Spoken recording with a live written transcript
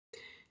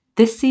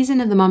This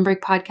season of the Mom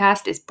Break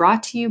podcast is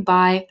brought to you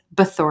by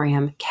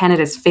Bathorium,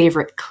 Canada's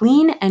favorite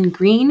clean and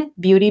green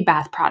beauty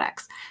bath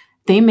products.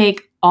 They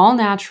make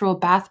all-natural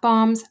bath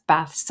bombs,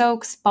 bath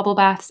soaks, bubble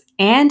baths,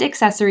 and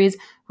accessories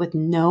with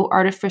no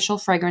artificial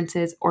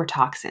fragrances or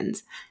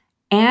toxins.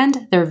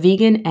 And they're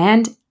vegan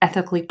and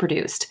ethically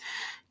produced.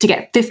 To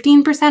get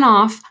 15%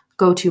 off,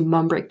 go to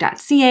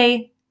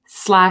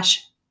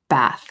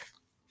mombreak.ca/bath.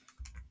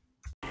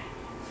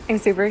 I'm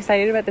super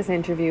excited about this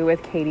interview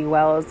with Katie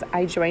Wells.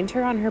 I joined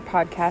her on her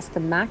podcast, the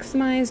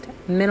Maximized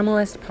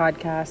Minimalist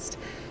Podcast.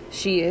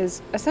 She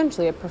is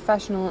essentially a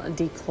professional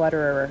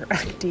declutterer.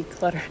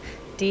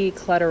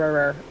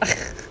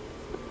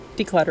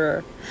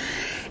 Declutterer.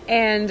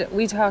 And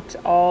we talked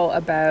all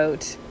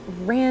about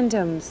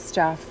random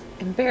stuff,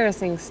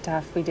 embarrassing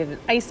stuff. We did an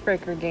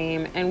icebreaker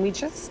game and we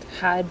just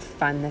had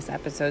fun this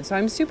episode. So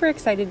I'm super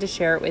excited to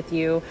share it with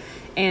you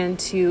and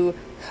to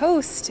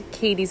host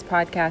Katie's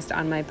podcast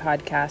on my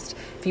podcast.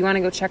 If you want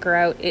to go check her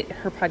out,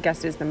 her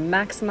podcast is The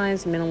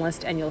Maximized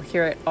Minimalist, and you'll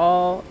hear it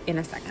all in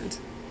a second.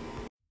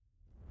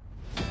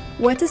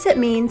 What does it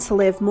mean to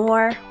live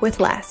more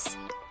with less?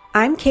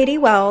 I'm Katie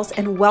Wells,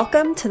 and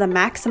welcome to the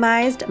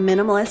Maximized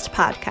Minimalist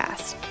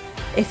Podcast.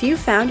 If you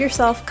found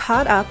yourself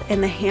caught up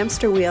in the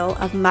hamster wheel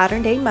of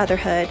modern-day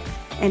motherhood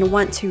and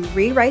want to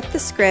rewrite the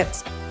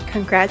script,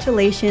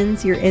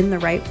 congratulations, you're in the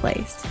right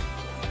place.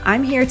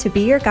 I'm here to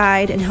be your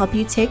guide and help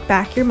you take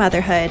back your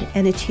motherhood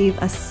and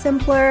achieve a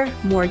simpler,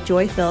 more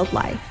joy-filled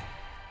life.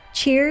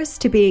 Cheers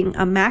to being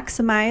a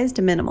maximized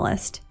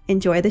minimalist.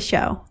 Enjoy the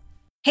show.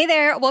 Hey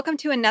there, welcome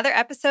to another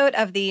episode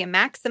of the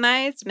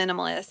Maximized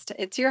Minimalist.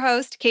 It's your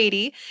host,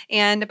 Katie,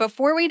 and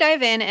before we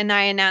dive in and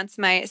I announce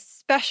my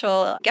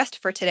special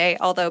guest for today,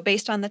 although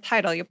based on the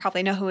title, you'll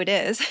probably know who it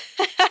is,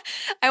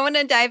 I want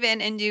to dive in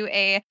and do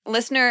a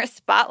listener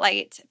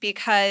spotlight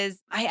because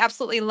I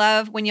absolutely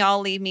love when y'all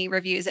leave me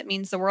reviews. It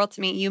means the world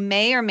to me. You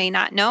may or may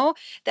not know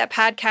that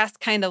podcasts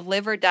kind of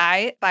live or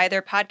die by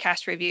their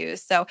podcast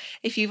reviews. So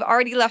if you've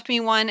already left me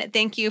one,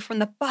 thank you from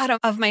the bottom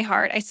of my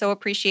heart. I so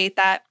appreciate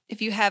that.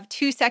 If you have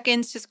 2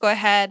 seconds, just go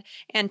ahead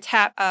and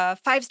tap a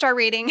 5-star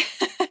rating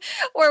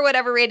or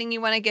whatever rating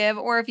you want to give.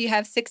 Or if you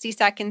have 60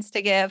 seconds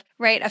to give,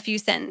 write a few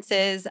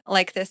sentences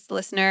like this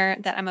listener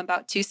that I'm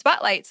about to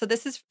spotlight. So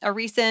this is a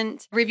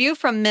recent review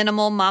from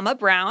Minimal Mama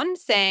Brown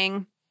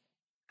saying,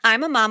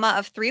 I'm a mama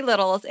of 3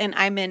 littles, and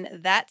I'm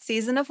in that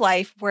season of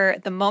life where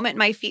the moment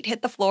my feet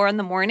hit the floor in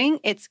the morning,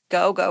 it's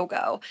go, go,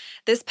 go.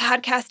 This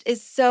podcast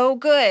is so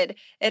good.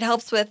 It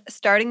helps with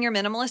starting your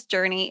minimalist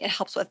journey. It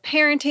helps with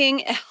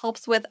parenting. It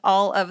helps with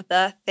all of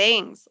the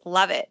things.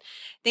 Love it.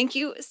 Thank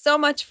you so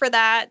much for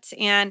that.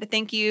 And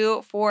thank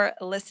you for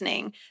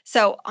listening.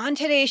 So on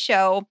today's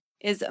show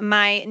is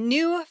my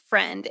new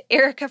friend,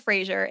 Erica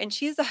Fraser, and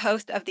she's the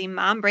host of the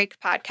Mom Break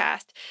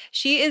podcast.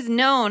 She is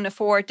known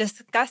for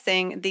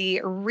discussing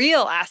the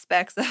real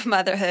aspects of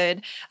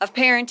motherhood, of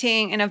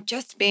parenting, and of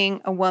just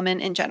being a woman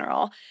in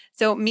general.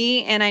 So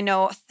me and I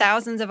know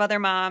thousands of other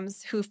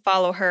moms who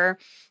follow her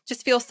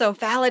just feel so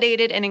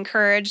validated and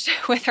encouraged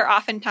with her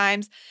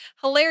oftentimes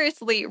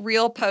hilariously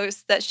real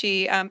posts that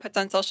she puts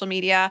on social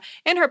media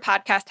and her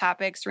podcast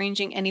topics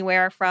ranging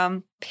anywhere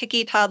from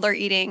picky toddler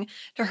eating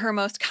to her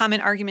most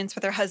common arguments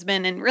with her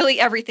husband and really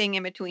everything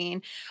in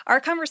between.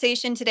 Our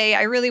conversation today,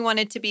 I really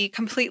wanted to be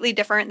completely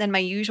different than my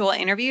usual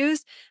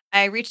interviews.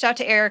 I reached out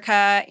to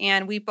Erica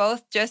and we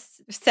both just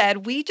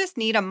said, we just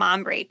need a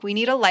mom break. We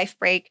need a life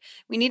break.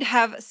 We need to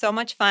have so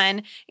much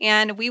fun.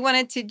 And we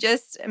wanted to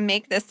just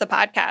make this a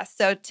podcast.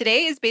 So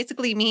today is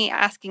basically me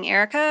asking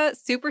Erica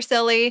super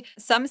silly,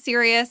 some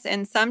serious,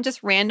 and some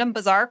just random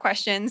bizarre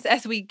questions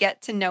as we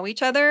get to know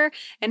each other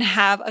and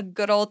have a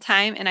good old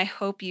time. And I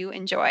hope you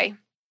enjoy.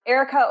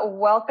 Erica,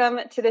 welcome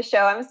to the show.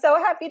 I'm so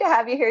happy to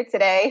have you here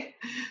today.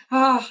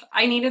 Oh,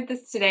 I needed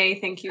this today.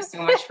 Thank you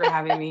so much for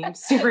having me. I'm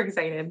super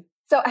excited.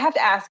 So I have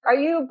to ask, are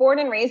you born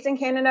and raised in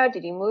Canada?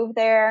 Did you move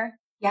there?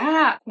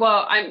 Yeah,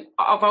 well,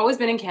 I've always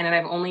been in Canada.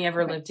 I've only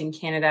ever lived in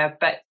Canada,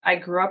 but I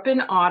grew up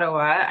in Ottawa.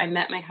 I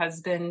met my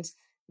husband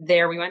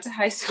there. We went to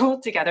high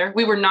school together.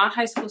 We were not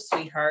high school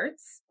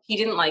sweethearts. He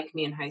didn't like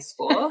me in high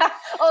school.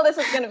 Oh, this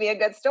is going to be a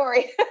good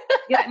story.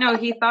 Yeah, no,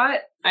 he thought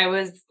I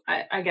was,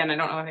 again, I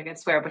don't know if I can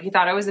swear, but he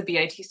thought I was a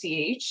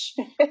bitch.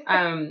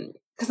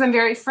 Because I'm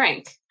very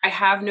frank. I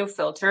have no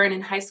filter. And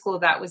in high school,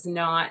 that was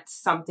not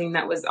something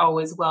that was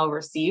always well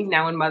received.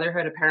 Now in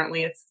motherhood,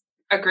 apparently it's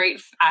a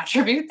great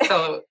attribute.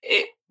 So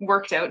it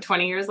worked out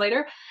 20 years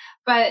later.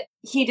 But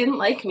he didn't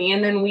like me.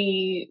 And then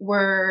we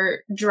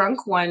were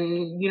drunk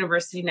one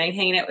university night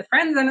hanging out with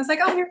friends. And I was like,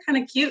 oh, you're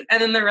kind of cute.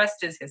 And then the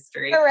rest is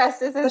history. The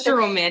rest is history. Such a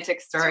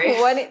romantic story.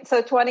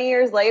 20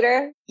 years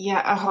later?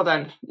 Yeah. Hold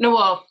on. No,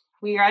 well,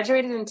 we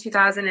graduated in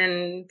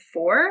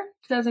 2004,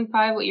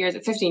 2005. What year is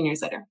it? 15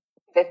 years later.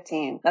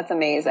 15. That's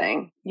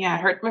amazing. Yeah,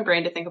 it hurt my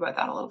brain to think about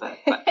that a little bit.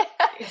 But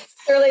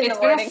it's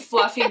been a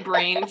fluffy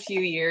brain few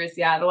years.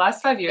 Yeah, the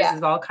last 5 years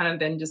has all kind of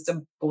been just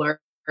a blur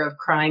of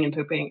crying and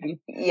pooping. And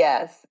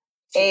yes.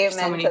 Amen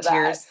so many to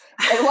tears.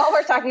 That. And while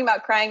we're talking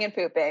about crying and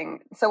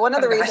pooping, so one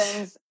of the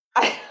reasons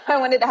I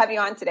wanted to have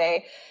you on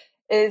today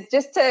is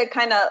just to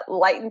kind of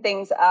lighten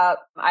things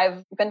up.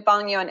 I've been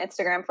following you on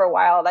Instagram for a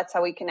while. That's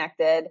how we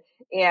connected.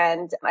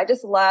 And I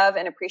just love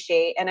and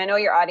appreciate, and I know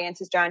your audience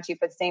is drawn to you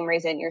for the same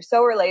reason. You're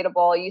so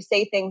relatable. You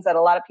say things that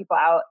a lot of people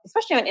out,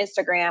 especially on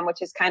Instagram,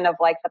 which is kind of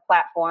like the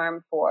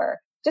platform for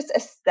just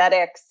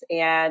aesthetics.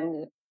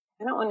 And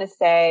I don't want to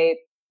say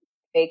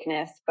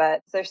fakeness, but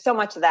there's so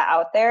much of that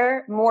out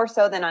there, more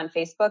so than on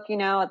Facebook.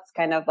 It's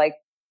kind of like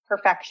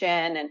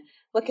perfection and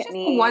look it's at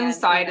me. One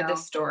side of the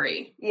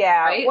story.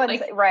 Yeah.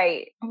 Right?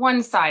 Right.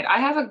 One side. I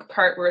have a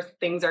part where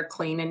things are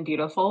clean and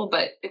beautiful,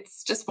 but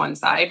it's just one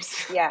side.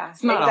 Yeah,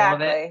 it's not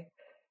exactly. all of it.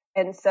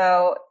 And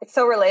so it's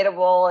so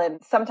relatable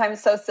and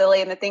sometimes so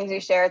silly. And the things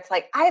you share, it's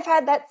like, I've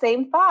had that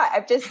same thought.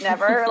 I've just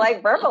never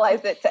like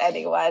verbalized it to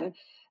anyone.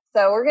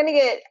 So we're going to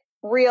get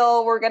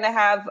real. We're going to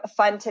have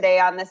fun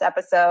today on this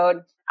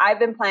episode. I've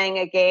been playing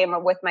a game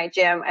with my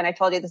gym, and I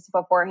told you this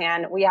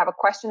beforehand. We have a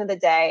question of the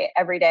day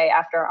every day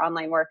after our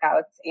online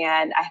workouts.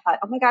 And I thought,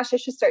 oh my gosh, I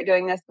should start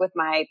doing this with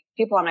my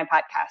people on my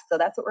podcast. So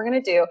that's what we're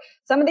going to do.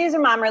 Some of these are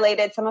mom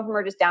related. Some of them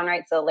are just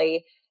downright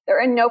silly.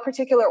 They're in no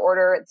particular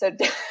order. So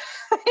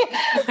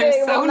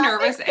I'm so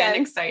nervous and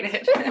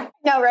excited.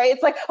 No, right?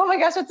 It's like, oh my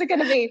gosh, what's it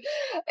going to be?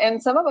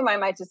 And some of them I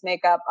might just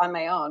make up on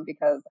my own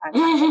because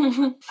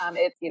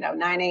it's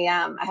 9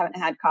 a.m. I haven't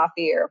had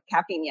coffee or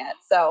caffeine yet.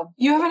 So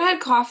you haven't had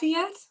coffee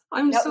yet?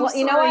 I'm so sorry.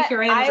 You know what?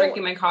 Here I am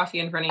drinking my coffee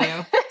in front of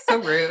you.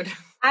 So rude.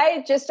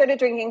 I just started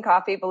drinking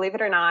coffee, believe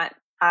it or not.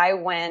 I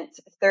went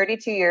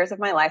 32 years of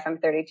my life. I'm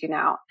 32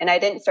 now. And I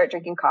didn't start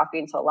drinking coffee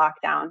until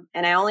lockdown.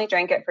 And I only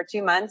drank it for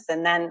 2 months.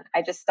 And then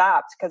I just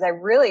stopped because I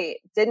really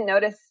didn't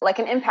notice like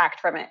an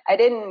impact from it. I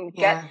didn't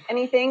get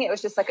anything. It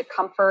was just like a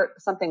comfort,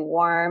 something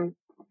warm.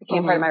 It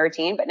became part of my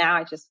routine. But now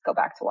I just go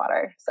back to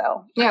water.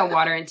 So yeah,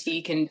 water and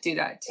tea can do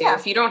that too. Yeah.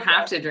 If you don't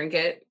have to drink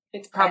it,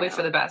 it's probably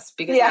for the best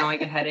because now I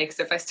get headaches.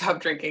 If I stop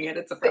drinking it,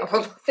 it's a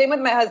problem. Same with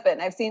my husband.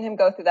 I've seen him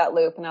go through that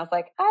loop and I was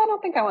like, I don't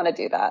think I want to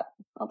do that.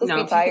 I'll just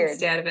be tired.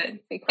 Stay out of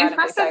it.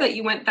 Impressive that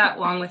you went that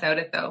long without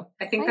it though.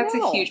 I think that's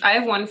a huge, I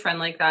have one friend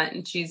like that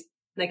and she's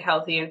like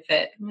healthy and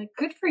fit. I'm like,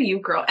 good for you,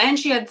 girl. And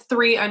she had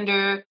 3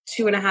 under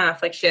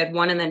 2.5. Like she had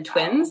 1 and then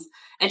twins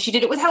and she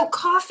did it without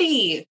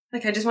coffee.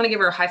 Like, I just want to give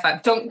her a high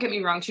five. Don't get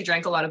me wrong. She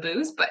drank a lot of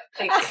booze, but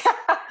like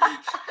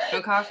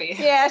no coffee.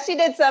 Yeah, she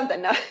did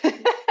something. No.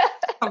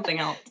 Something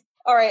else.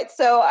 All right.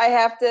 So I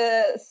have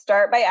to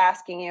start by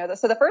asking you.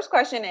 So the first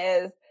question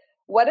is,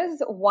 what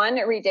is one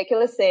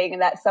ridiculous thing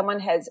that someone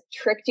has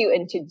tricked you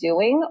into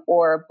doing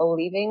or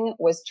believing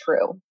was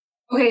true?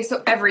 Okay.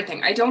 So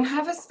everything. I don't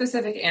have a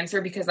specific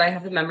answer because I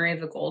have the memory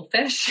of a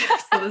goldfish.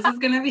 So this is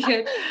going to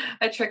be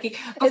a tricky.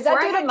 Is that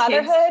due to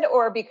motherhood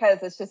or because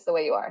it's just the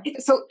way you are?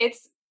 So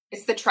it's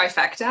the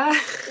trifecta.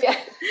 Yeah.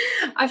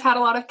 I've had a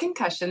lot of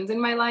concussions in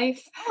my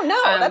life. Oh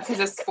no. That's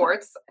because of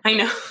sports. I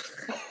know.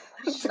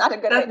 Not a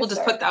good way to We'll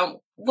just start. put that.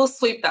 We'll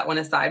sweep that one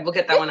aside. We'll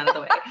get that one out of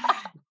the way.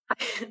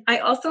 I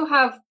also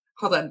have.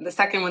 Hold on. The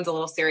second one's a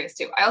little serious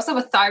too. I also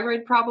have a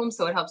thyroid problem,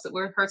 so it hurts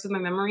with my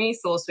memory.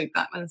 So we'll sweep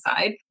that one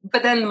aside.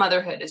 But then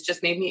motherhood has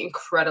just made me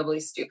incredibly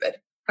stupid.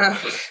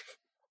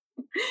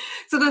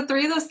 So the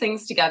 3 of those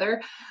things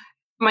together,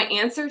 my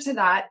answer to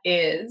that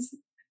is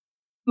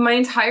my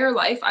entire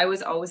life, I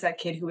was always that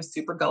kid who was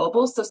super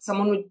gullible. So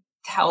someone would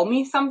tell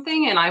me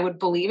something and I would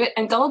believe it.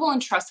 And gullible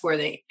and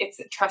trustworthy, it's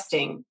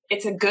trusting.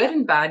 It's a good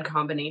and bad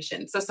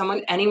combination. So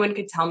anyone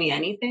could tell me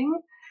anything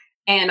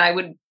and I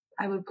would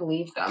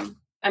believe them.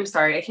 I'm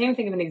sorry, I can't even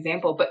think of an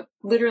example, but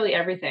literally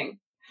everything.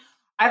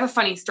 I have a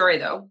funny story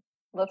though.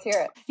 Let's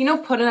hear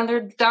it. Put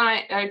another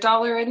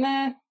dollar in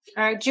the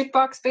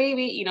jukebox,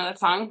 baby. You know that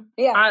song?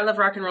 Yeah. I love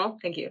rock and roll.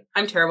 Thank you.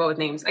 I'm terrible with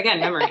names. Again,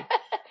 memory.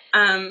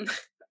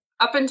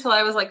 Up until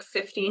I was like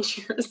 15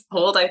 years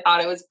old, I thought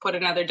it was put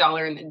another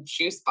dollar in the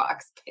juice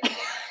box.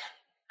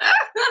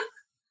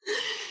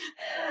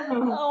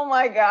 Oh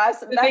my gosh.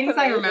 The things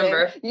I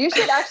remember. You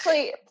should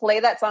actually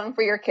play that song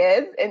for your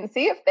kids and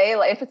see if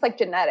it's like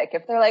genetic.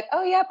 If they're like,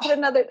 oh yeah, put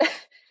another,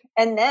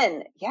 and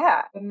then,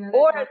 yeah.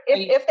 Or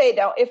if they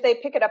don't, if they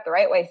pick it up the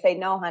right way, say,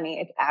 no, honey,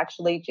 it's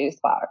actually juice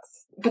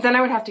box. But then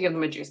I would have to give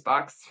them a juice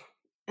box.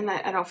 And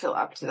I don't feel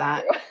up to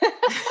that.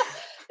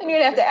 And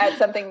you'd have to add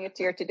something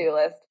to your to-do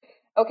list.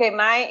 Okay,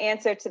 my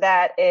answer to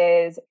that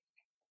is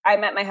I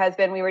met my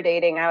husband. We were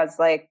dating. I was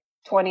like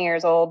 20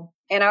 years old.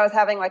 And I was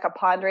having like a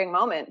pondering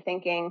moment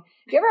thinking,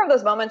 do you ever have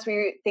those moments where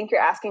you think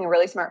you're asking a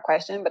really smart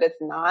question, but it's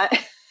not?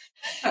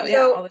 Oh,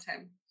 yeah, all the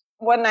time.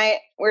 One night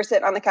we're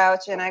sitting on the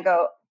couch and I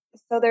go,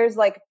 so there's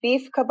like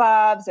beef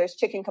kebabs, there's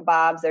chicken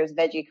kebabs, there's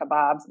veggie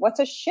kebabs. What's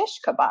a shish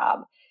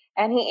kebab?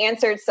 And he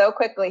answered so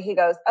quickly. He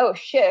goes, oh,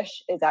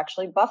 shish is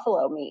actually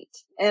buffalo meat.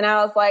 And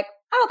I was like,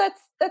 oh,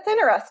 that's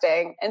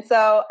interesting. And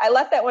so I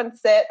let that one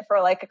sit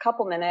for like a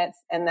couple minutes.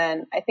 And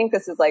then I think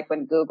this is like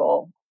when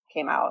Google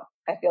came out.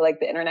 I feel like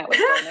the internet was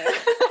so new.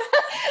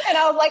 And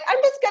I was like, I'm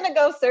just going to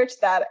go search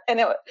that. And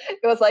it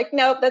was like,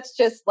 nope, that's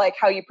just like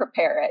how you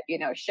prepare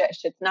it. Shish.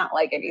 It's not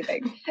like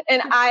anything.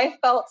 And I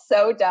felt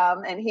so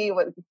dumb and he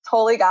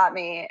totally got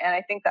me. And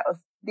I think that was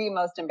the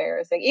most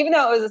embarrassing, even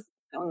though it was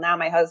well, now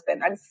my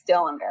husband, I'm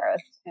still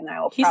embarrassed, and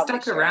I will He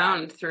probably stuck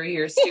around through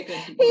your stupid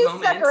he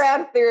moments. stuck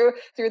around through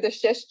the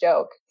shish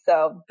joke.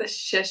 So the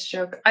shish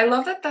joke. I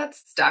love that that's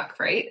stuck,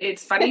 right?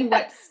 It's funny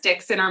what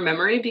sticks in our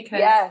memory because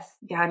yes.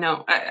 Yeah,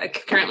 no, I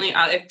currently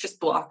I've just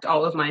blocked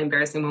all of my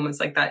embarrassing moments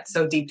like that.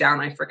 So deep down,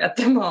 I forget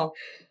them all.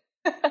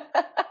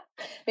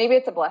 Maybe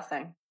it's a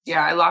blessing.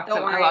 Yeah, I locked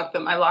Don't them. worry.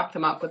 I locked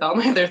them up with all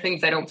my other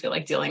things I don't feel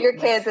like dealing Your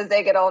with. kids, as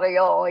they get older,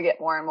 you'll only get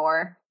more and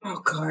more. Oh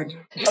God.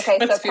 Okay,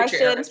 That's so future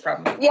question. Era's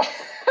problem. Yeah.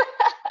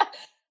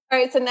 All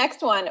right, so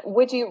next one.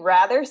 Would you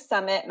rather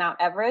summit Mount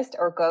Everest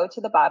or go to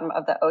the bottom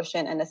of the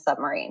ocean in a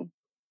submarine?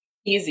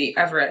 Easy,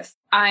 Everest.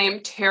 I am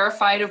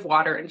terrified of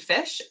water and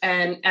fish,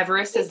 and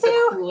Everest Me is too.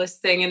 the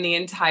coolest thing in the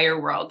entire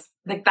world.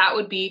 Like that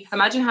would be,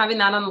 imagine having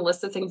that on the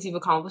list of things you've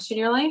accomplished in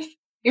your life.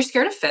 You're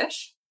scared of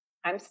fish?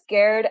 I'm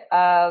scared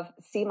of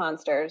sea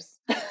monsters.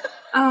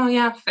 Oh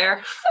yeah,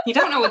 fair. You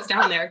don't know what's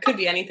down there. It could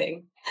be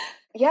anything.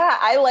 Yeah,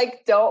 I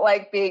don't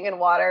like being in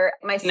water.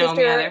 My sister, No,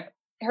 me either.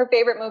 her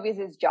favorite movies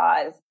is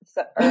Jaws.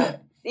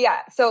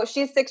 So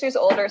she's 6 years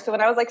older. So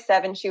when I was like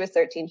 7, she was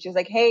 13. She was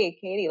like, "Hey,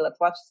 Katie, let's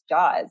watch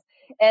Jaws."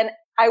 And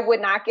I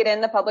would not get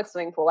in the public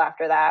swimming pool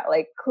after that,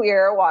 like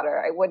clear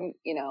water. I wouldn't,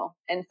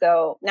 And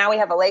so now we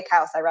have a lake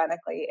house,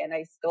 ironically, and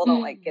I still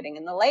don't like getting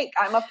in the lake.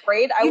 I'm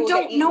afraid I will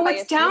get eaten by a sea monster. You don't know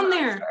what's down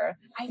there.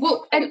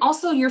 Well, and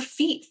also your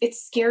feet.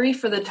 It's scary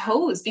for the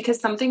toes because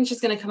something's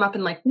just going to come up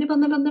and like nibble,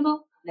 nibble,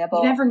 nibble. You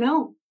never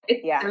know.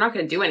 They're not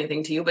going to do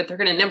anything to you, but they're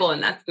going to nibble,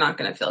 and that's not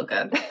going to feel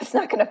good. It's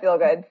not going to feel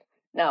good.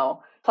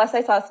 No. Plus,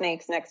 I saw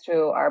snakes next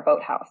to our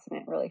boathouse,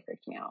 and it really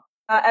freaked me out.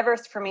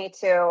 Everest for me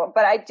too,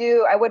 but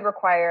I would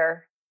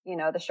require,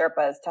 the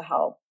Sherpas to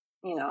help.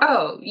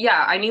 Oh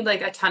yeah, I need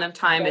like a ton of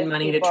time and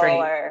money to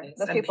train.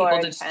 The people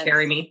to just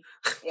carry me.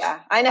 Yeah,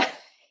 I know.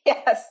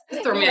 Yes.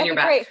 Just throw me on your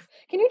back. Great.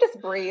 Can you just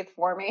breathe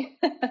for me?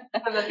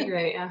 That'd be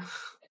great. Yeah.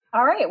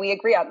 All right, we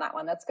agree on that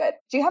one. That's good.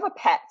 Do you have a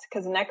pet?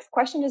 Because the next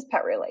question is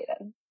pet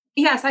related.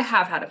 Yes, I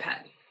have had a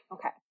pet.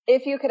 Okay.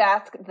 If you could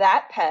ask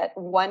that pet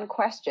one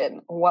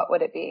question, what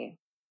would it be?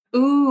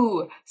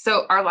 Ooh,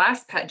 so our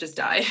last pet just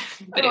died,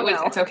 but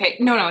it's okay.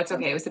 No, it's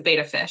okay. It was a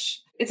betta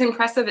fish. It's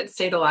impressive it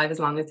stayed alive as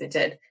long as it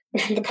did.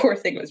 The poor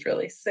thing was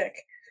really sick.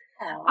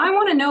 Oh. I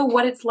want to know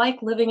what it's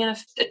like living in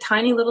a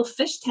tiny little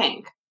fish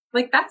tank.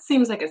 Like that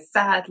seems like a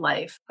sad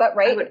life. But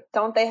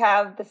don't they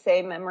have the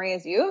same memory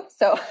as you?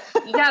 So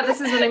yeah,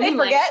 this is what I mean.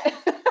 They forget.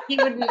 Like, he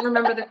wouldn't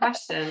remember the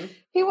question.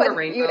 He would.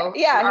 Rainbow.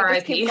 He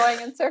just keeps going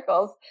in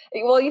circles.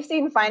 Well, you've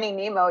seen Finding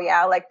Nemo,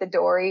 yeah, like the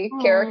Dory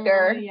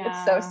character. Yeah.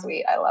 It's so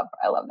sweet. I love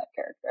that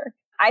character.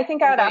 I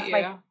think I would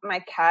ask my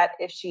cat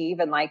if she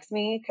even likes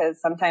me, because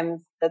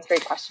sometimes that's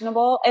very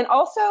questionable. And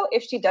also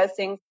if she does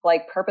things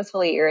like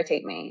purposefully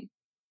irritate me.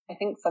 I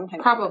think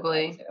sometimes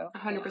probably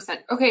 100%.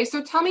 Okay,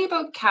 so tell me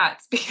about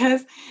cats,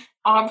 because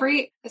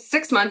Aubrey,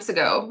 6 months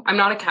ago, I'm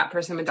not a cat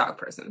person, I'm a dog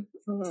person.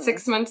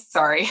 6 months,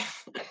 sorry,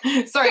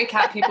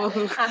 cat people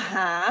who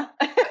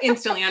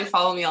instantly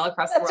unfollow me all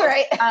across the world.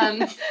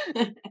 That's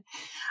right.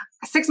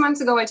 6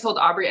 months ago, I told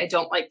Aubrey I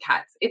don't like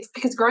cats. It's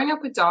because growing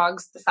up with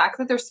dogs, the fact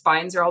that their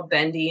spines are all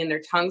bendy and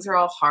their tongues are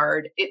all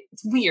hard,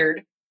 it's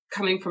weird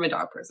coming from a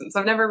dog person.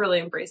 So I've never really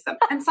embraced them.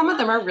 And some of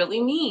them are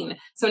really mean.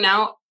 So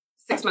now,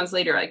 6 months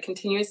later, I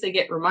continuously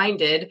get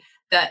reminded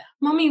that,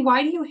 Mommy,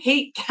 why do you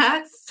hate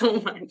cats so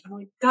much? I'm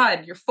like,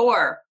 God, you're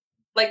 4.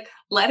 Like,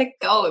 let it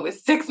go. It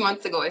was 6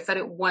 months ago. I said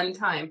it one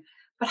time.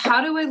 But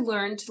how do I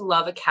learn to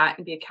love a cat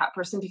and be a cat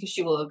person? Because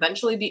she will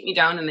eventually beat me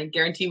down, and I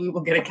guarantee we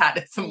will get a cat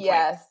at some point.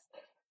 Yes.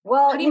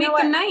 Well, how do you make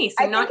them nice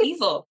and not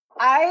evil?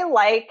 I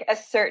like a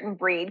certain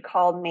breed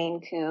called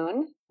Maine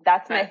Coon.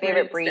 That's my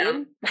favorite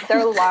breed.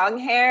 They're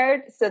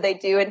long-haired, so they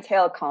do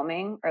entail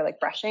combing or like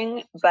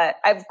brushing, but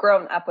I've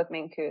grown up with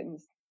Maine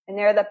Coons, and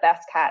they're the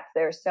best cats.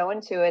 They're so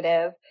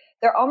intuitive.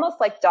 They're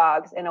almost like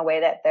dogs in a way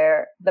that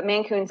the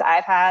Maine Coons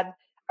I've had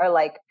are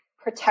like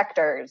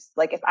protectors.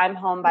 Like if I'm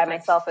home by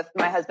myself, if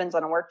my husband's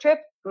on a work trip,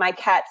 my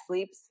cat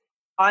sleeps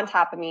on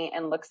top of me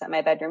and looks at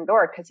my bedroom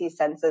door because he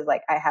senses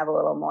like I have a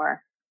little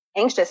more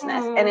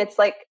anxiousness. And it's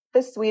like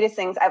the sweetest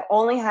things. I've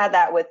only had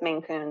that with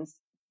Maine Coons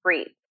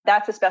breed.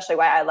 That's especially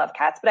why I love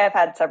cats, but I've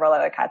had several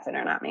other cats that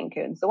are not Maine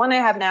Coons. The one I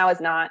have now is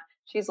not.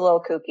 She's a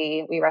little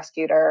kooky. We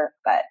rescued her,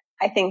 but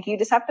I think you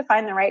just have to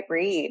find the right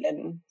breed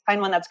and find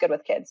one that's good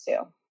with kids too.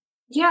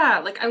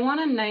 Yeah, like I want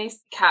a nice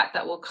cat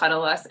that will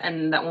cuddle us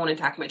and that won't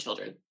attack my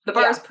children. The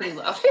bar is pretty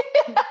low.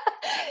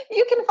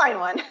 You can find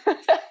one.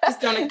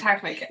 Just don't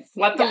attack my kids.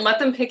 Let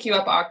them pick you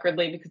up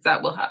awkwardly, because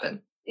that will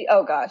happen.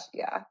 Oh gosh,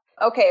 yeah.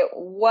 Okay,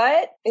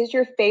 what is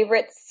your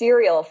favorite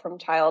cereal from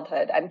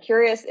childhood? I'm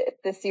curious if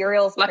the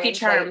cereals. Lucky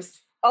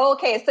Charms. Oh,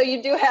 okay, so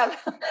you do have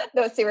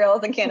those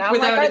cereals in Canada. I'm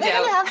like,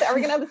 are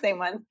we going to have the same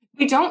one?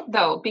 We don't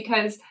though,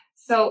 because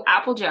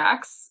Apple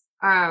Jacks.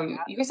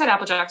 You guys had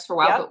Apple Jacks for a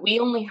while, but we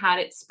only had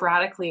it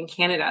sporadically in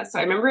Canada. So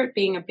I remember it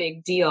being a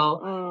big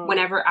deal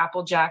whenever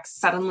Apple Jacks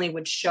suddenly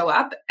would show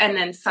up and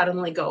then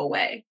suddenly go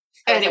away.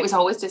 And it was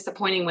always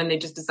disappointing when they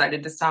just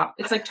decided to stop.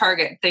 It's like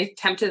Target. They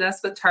tempted us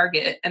with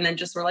Target and then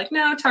just were like,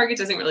 no, Target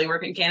doesn't really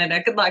work in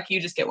Canada. Good luck.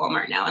 You just get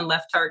Walmart now, and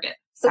left Target.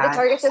 So the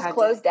Target just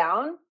closed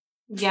down?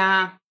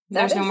 Yeah.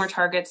 There's no more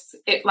Targets.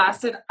 It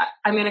lasted,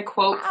 I'm going to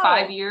quote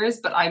 5 years,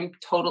 but I'm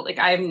total, like,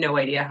 I have no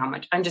idea how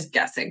much. I'm just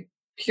guessing.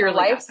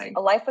 Purely guessing.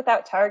 A life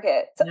without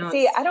Target. So,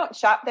 see, I don't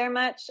shop there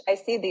much. I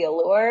see the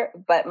allure,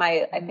 but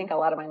I think a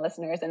lot of my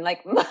listeners, and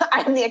like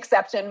I'm the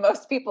exception,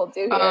 most people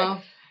do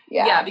here.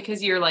 Yeah,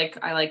 because you're like,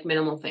 I like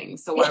minimal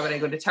things. So why would I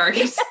go to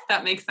Target?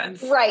 That makes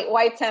sense. Right.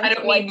 Why tempt I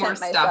don't need more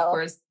stuff. Myself.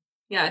 Whereas,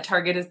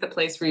 Target is the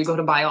place where you go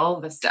to buy all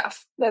of the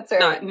stuff. That's right.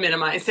 Not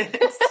minimize it.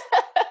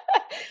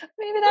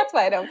 Maybe that's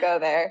why I don't go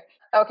there.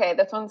 Okay,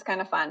 this one's kind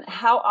of fun.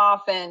 How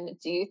often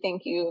do you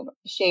think you've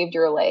shaved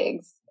your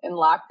legs in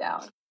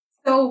lockdown?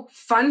 So,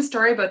 fun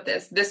story about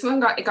this. This one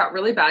got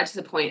really bad to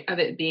the point of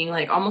it being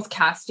like almost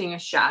casting a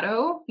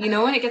shadow. You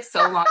know, when it gets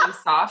so long and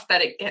soft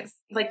that it gets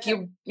like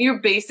you're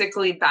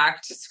basically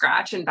back to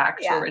scratch and back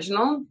to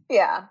original.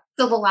 Yeah.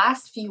 So the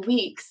last few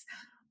weeks,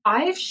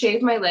 I've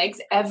shaved my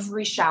legs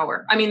every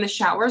shower. I mean, the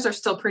showers are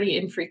still pretty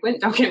infrequent,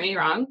 don't get me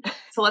wrong.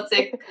 So let's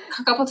say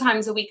a couple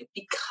times a week,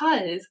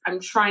 because I'm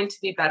trying to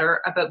be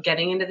better about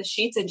getting into the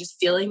sheets and just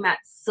feeling that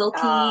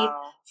silky,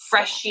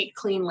 fresh sheet,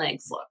 clean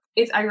legs look.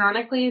 It's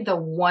ironically the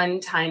one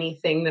tiny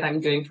thing that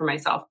I'm doing for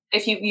myself.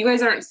 If you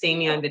guys aren't seeing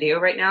me on video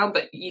right now,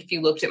 but if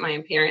you looked at my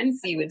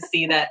appearance, you would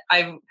see that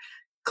I've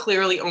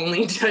clearly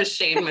only just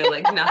shaved my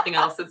legs. Nothing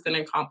else has been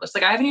accomplished.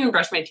 Like, I haven't even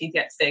brushed my teeth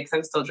yet today because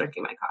I'm still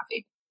drinking my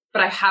coffee.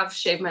 But I have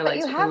shaved my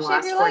legs within the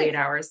last 48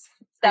 hours.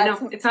 I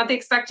know. It's not the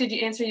expected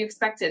answer you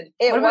expected.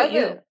 What about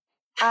you?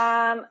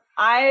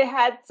 I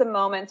had some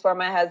moments where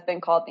my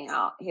husband called me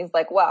out. He's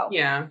like, well,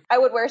 I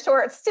would wear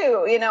shorts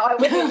too. You know, I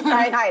wouldn't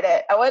try and hide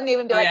it. I wouldn't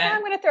even be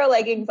I'm going to throw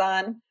leggings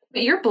on.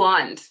 But you're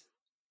blonde.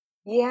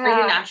 Yeah.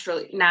 Are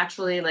you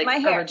naturally like my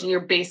hair, original, your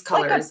base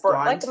color is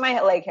blonde? Like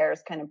my leg hair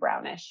is kind of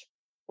brownish,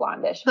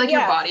 blondish. Like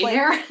your body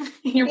hair?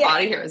 Your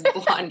body hair is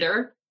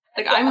blonder.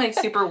 Like I'm like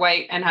super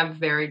white and have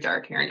very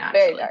dark hair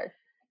naturally. Very dark.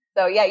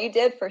 So yeah, you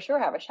did for sure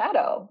have a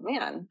shadow,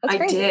 man. That's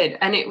crazy. I did,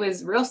 and it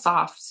was real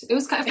soft. It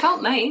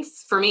felt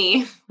nice for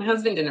me. My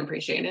husband didn't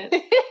appreciate it,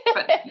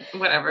 but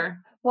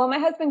whatever. Well, my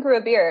husband grew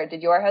a beard.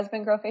 Did your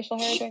husband grow facial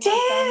hair? He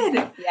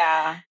did.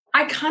 Yeah.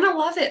 I kind of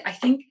love it. I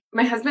think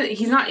my husband,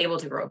 he's not able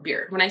to grow a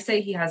beard. When I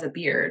say he has a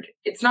beard,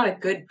 it's not a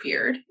good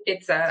beard.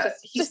 It's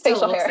he still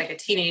looks like a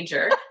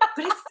teenager,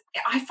 but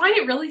I find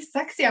it really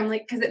sexy. I'm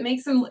like, because it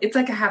makes him, it's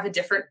like I have a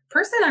different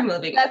person I'm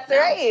living with. That's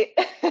right.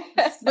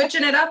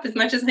 Switching it up as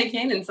much as I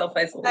can in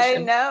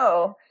self-isolation. I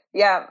know.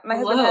 Yeah. My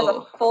husband has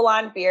a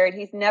full-on beard.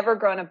 He's never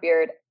grown a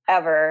beard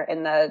ever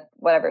in the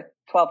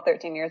 12,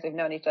 13 years we've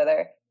known each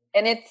other.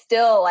 And it's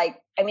still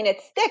like, I mean,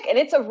 it's thick and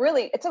it's a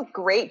great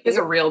beard. It's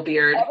a real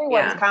beard.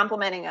 Everyone's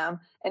complimenting him.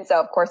 And so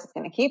of course it's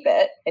going to keep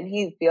it. And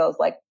he feels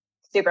like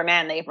super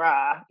manly,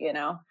 you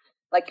know,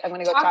 like I'm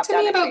going to go talk to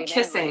me about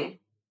kissing.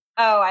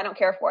 Oh, I don't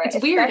care for it.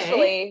 It's weird,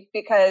 especially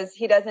because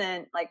he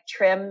doesn't like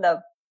trim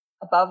the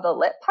above the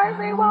lip part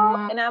very well.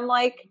 And I'm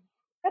like,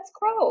 that's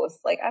gross.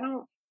 Like, I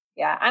don't,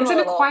 it's an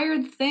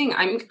acquired thing.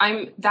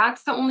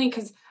 That's the only,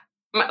 cause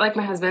my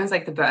husband is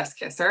like the best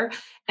kisser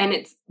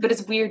but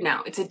it's weird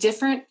now. It's a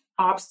different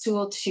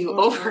obstacle to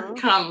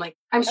overcome. Like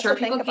I'm sure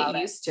people get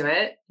used to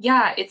it.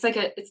 Yeah. It's like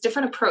it's a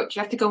different approach.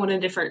 You have to go in a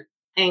different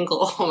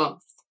angle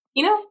almost,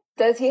 you know?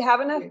 Does he have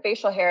enough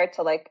facial hair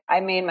to like, I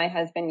made my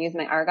husband use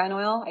my argan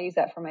oil. I use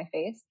that for my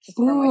face.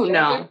 Ooh,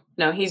 no,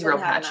 he's real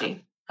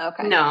patchy.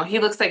 Okay. No, he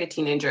looks like a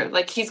teenager.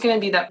 Like he's going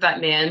to be that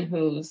man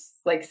who's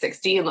like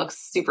 60 and looks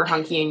super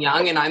hunky and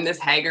young. And I'm this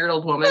haggard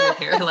old woman with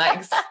hair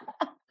legs.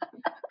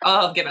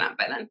 Oh, I've given up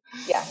by then.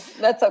 Yeah,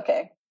 that's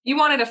okay. You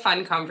wanted a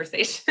fun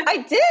conversation. I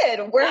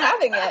did. We're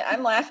having it.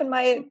 I'm laughing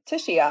my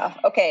tushy off.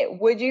 Okay.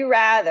 Would you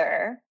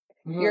rather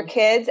your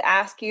kids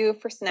ask you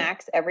for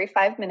snacks every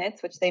 5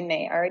 minutes, which they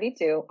may already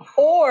do,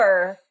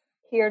 or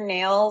hear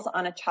nails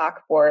on a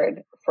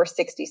chalkboard for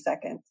 60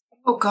 seconds?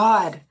 Oh,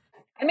 God.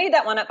 I made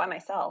that one up by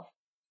myself.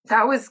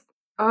 That was,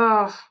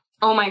 oh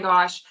my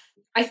gosh.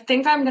 I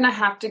think I'm going to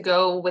have to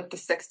go with the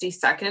 60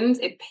 seconds.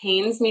 It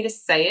pains me to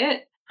say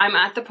it. I'm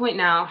at the point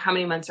now, how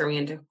many months are we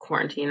into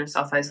quarantine or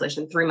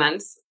self-isolation? 3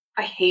 months.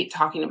 I hate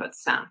talking about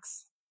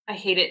snacks. I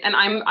hate it. And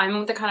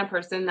I'm the kind of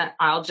person that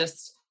I'll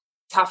just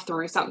tough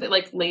through something.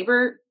 Like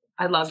labor,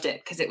 I loved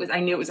it because I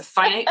knew it was a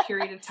finite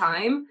period of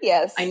time.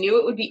 Yes. I knew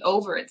it would be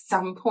over at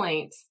some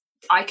point.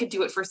 I could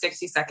do it for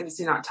 60 seconds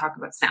to not talk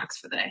about snacks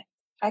for the day.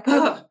 I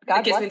could.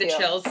 It gives me the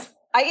chills.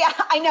 Yeah,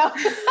 I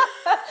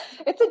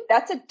know.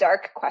 That's a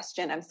dark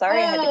question. I'm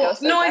sorry I had to go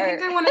so dark. I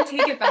think I want to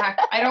take it back.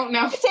 I don't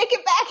know. Take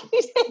it back.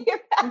 You take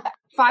it back.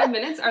 5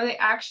 minutes? Are they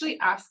actually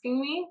asking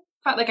me?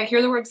 Like I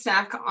hear the word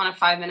snack on a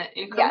 5 minute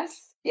increment?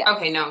 Yes.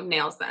 Okay, no,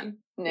 nails then.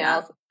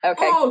 Nails. Yeah.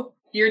 Okay. Oh,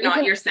 you're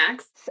not your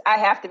snacks? I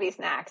have to be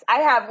snacks.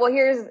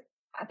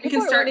 You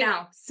can start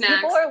now. Snacks.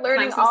 People are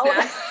learning all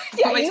snacks.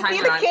 Yeah, you be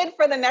the kid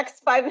for the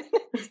next 5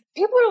 minutes.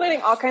 People are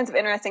learning all kinds of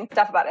interesting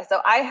stuff about it. So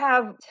I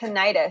have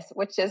tinnitus,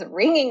 which is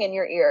ringing in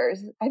your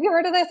ears. Have you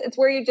heard of this? It's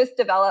where you just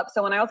develop.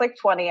 So when I was like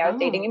 20, I was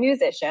dating a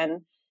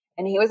musician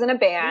and he was in a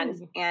band.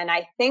 And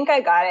I think I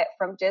got it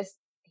from just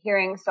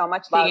hearing so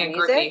much loud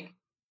music.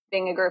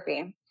 being a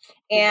groupie.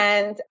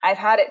 And I've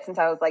had it since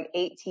I was like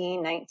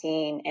 18,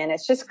 19, and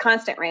it's just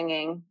constant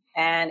ringing.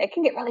 And it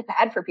can get really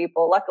bad for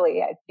people.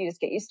 Luckily, you just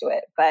get used to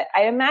it. But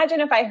I imagine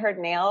if I heard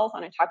nails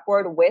on a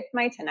chalkboard with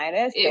my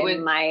tinnitus, it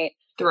would might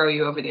throw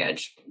you over the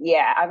edge.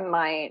 Yeah, I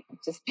might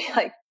just be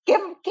like, give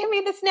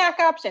me the snack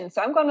option.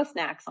 So I'm going with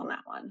snacks on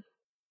that one.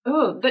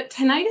 Oh, but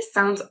tinnitus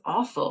sounds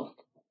awful.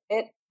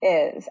 It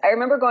is. I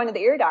remember going to the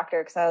ear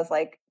doctor because I was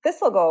like, this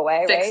will go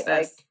away, Fix right?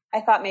 this.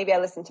 Like, I thought maybe I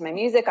listened to my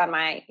music on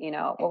my,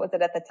 what was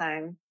it at the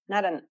time?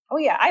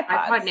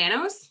 iPod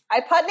Nanos?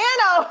 iPod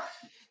Nano.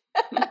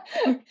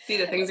 See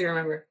the things you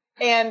remember.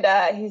 And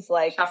he's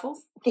like,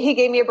 Shuffles? He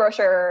gave me a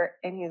brochure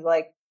and he's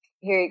like,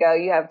 here you go.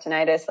 You have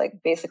tinnitus.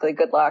 Like, basically,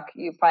 good luck.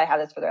 You probably have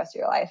this for the rest of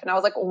your life. And I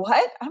was like,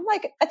 what? I'm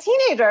like a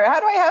teenager. How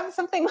do I have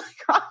something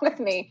like wrong with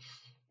me?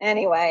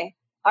 Anyway.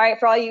 All right.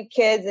 For all you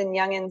kids and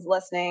youngins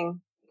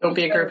listening, don't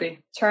be a groupie.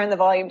 Turn the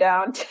volume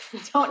down.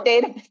 Don't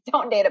date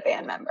a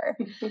band member.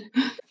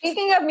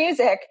 Speaking of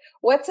music,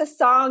 what's a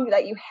song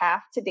that you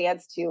have to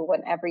dance to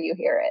whenever you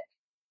hear it?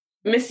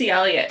 Missy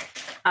Elliott.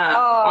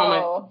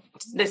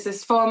 This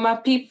is for my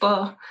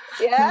people.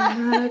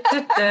 Yeah.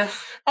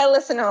 I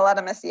listen to a lot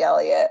of Missy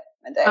Elliott.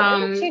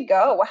 Where did she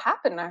go? What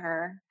happened to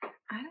her?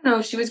 I don't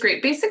know. She was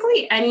great.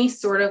 Basically, any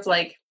sort of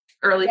like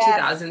early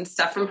 2000s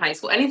stuff from high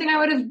school. Anything I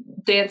would have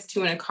danced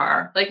to in a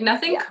car. Like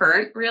nothing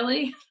current,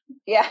 really.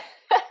 Yeah.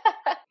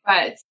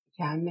 But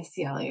yeah,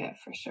 Missy Elliott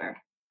for sure.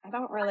 I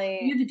don't really.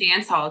 You the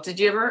dance hall.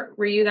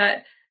 Were you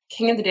that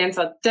king of the dance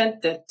hall? Dun,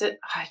 dun, dun.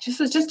 I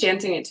was just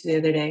dancing it to the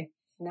other day.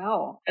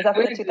 No. Is that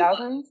for the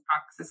 2000s?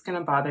 It's going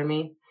to bother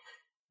me.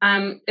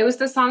 It was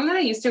the song that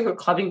I used to go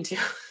clubbing to.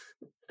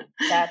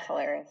 That's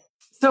hilarious.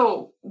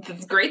 So the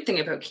great thing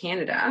about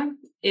Canada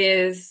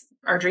is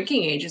our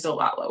drinking age is a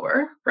lot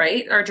lower,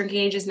 right? Our drinking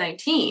age is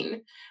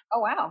 19. Oh,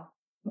 wow.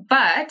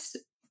 But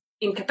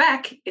in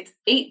Quebec, it's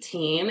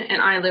 18,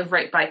 and I live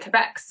right by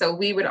Quebec. So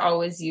we would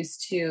always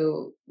used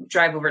to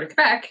drive over to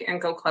Quebec and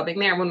go clubbing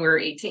there when we were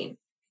 18. It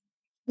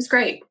was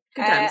great.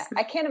 Good times.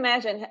 I can't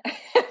imagine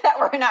if that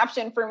were an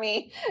option for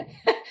me.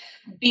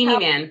 Beanie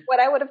Man. What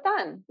I would have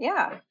done.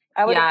 Yeah.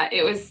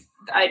 It was,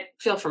 I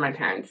feel for my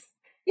parents.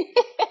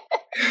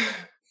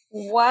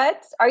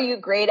 What are you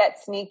great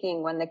at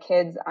sneaking when the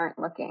kids aren't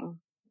looking?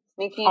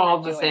 Sneaking all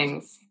the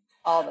things.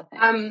 All the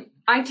things.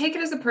 I take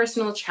it as a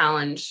personal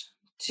challenge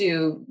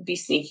to be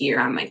sneaky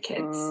around my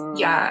kids.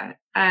 Yeah.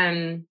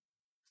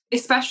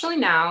 Especially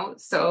now.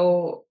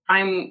 So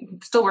I'm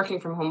still working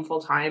from home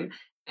full time.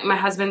 My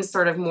husband's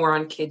sort of more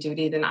on kid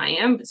duty than I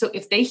am. So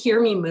if they hear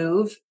me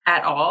move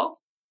at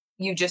all,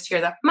 you just hear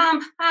the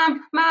mom,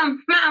 mom,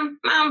 mom, mom,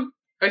 mom.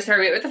 Oh,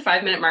 sorry, wait, with the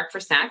 5-minute mark for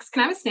snacks.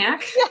 Can I have a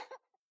snack?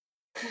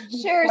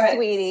 Sure,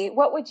 sweetie.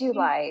 What would you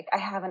like? I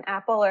have an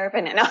apple or a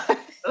banana.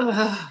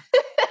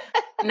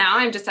 Now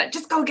I'm just like,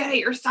 just go get it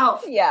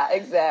yourself. Yeah,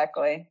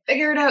 exactly.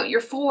 Figure it out.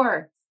 You're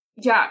 4.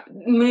 Yeah,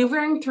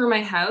 moving through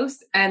my house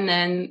and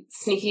then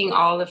sneaking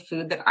all the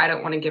food that I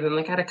don't want to give them.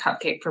 Like I had a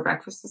cupcake for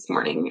breakfast this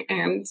morning,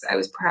 and I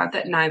was proud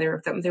that neither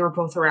of them, they were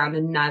both around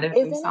and neither of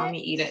them saw me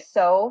eat it.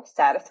 So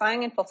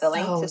satisfying and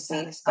fulfilling to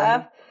sneak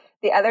stuff.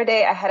 The other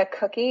day I had a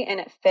cookie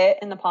and it fit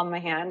in the palm of my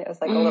hand. It was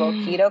like a little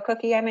keto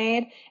cookie I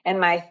made. And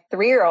my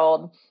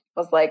 3-year-old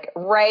was like,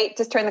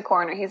 just turn the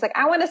corner. He's like,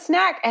 I want a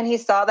snack. And he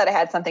saw that I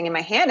had something in my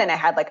hand and I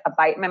had like a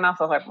bite in my mouth.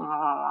 I was like,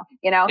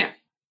 Yeah.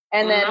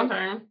 And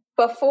then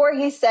before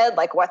he said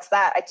like, what's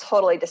that? I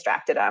totally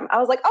distracted him. I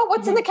was like, oh,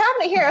 what's in the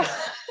cabinet here?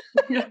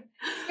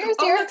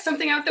 Look,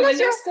 something out the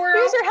window, squirrel.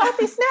 Here's your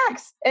healthy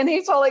snacks. And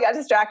he totally got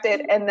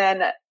distracted. And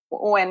then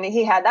when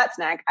he had that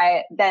snack,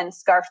 I then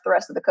scarfed the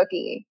rest of the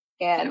cookie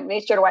and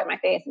made sure to wipe my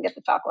face and get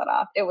the chocolate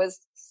off. It was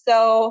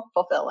so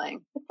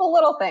fulfilling. It's the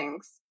little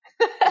things.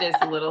 It is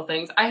the little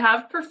things. I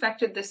have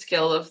perfected the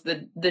skill of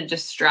the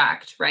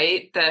distract,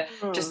 right?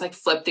 Just like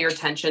flip their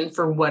attention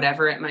for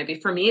whatever it might be.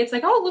 For me, it's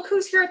like, oh, look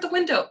who's here at the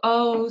window.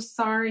 Oh,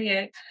 sorry.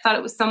 I thought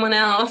it was someone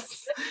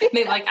else.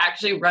 They like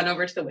actually run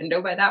over to the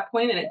window by that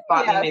point, and it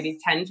bought me maybe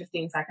 10,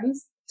 15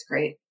 seconds. It's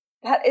great.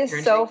 That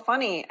is so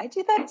funny. I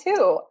do that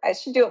too. I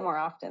should do it more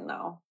often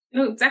though.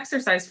 It's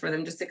exercise for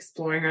them, just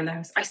exploring around the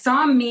house. I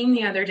saw a meme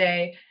the other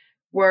day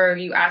where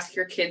you ask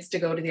your kids to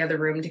go to the other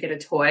room to get a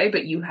toy,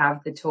 but you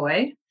have the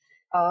toy.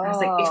 Oh. I was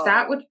like, if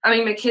that would,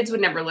 my kids would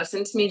never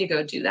listen to me to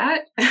go do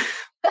that.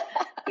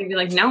 They'd be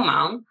like, no,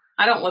 Mom,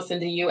 I don't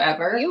listen to you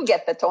ever. You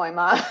get the toy,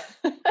 Mom.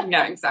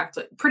 Yeah,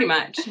 exactly. Pretty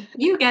much.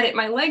 You get it.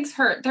 My legs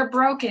hurt. They're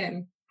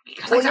broken.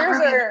 Well,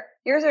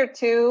 yours are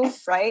 2,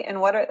 right? And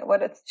what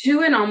it's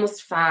 2 and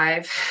almost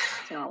 5.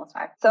 2 and almost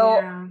 5.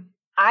 So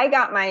I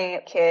got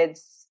my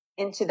kids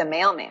into the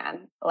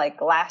mailman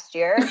like last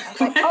year. I was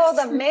like,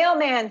 oh, the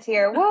mailman's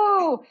here.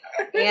 Woo.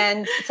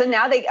 And so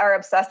now they are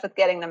obsessed with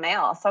getting the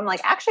mail. So I'm like,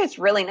 actually, it's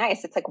really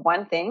nice. It's like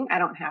one thing I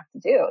don't have to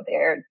do.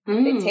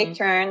 They take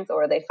turns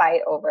or they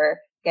fight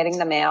over getting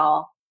the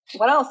mail.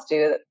 What else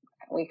do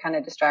we kind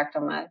of distract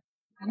them with?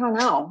 I don't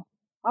know.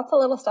 Lots of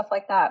little stuff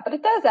like that. But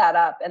it does add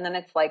up. And then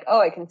it's like,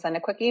 oh, I can send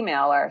a quick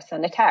email or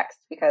send a text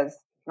because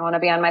I don't want to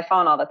be on my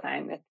phone all the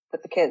time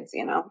with the kids,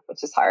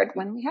 which is hard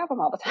when we have them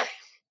all the time.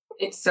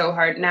 It's so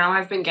hard. Now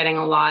I've been getting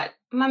a lot.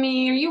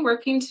 Mommy, are you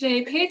working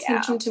today? Pay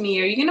attention to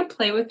me. Are you going to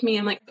play with me?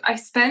 I'm like, I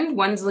spend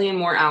 1 zillion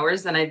more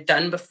hours than I've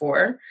done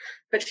before,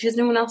 but she has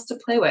no one else to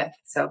play with.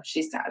 So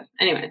she's sad.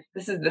 Anyway,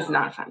 this is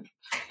not fun.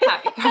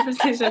 Happy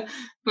conversation.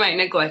 Am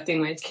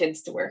neglecting my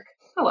kids to work?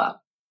 Oh,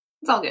 well,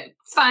 it's all good.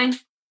 It's fine.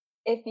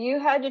 If you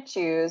had to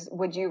choose,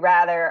 would you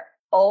rather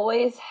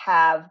always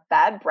have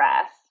bad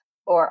breath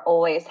or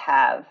always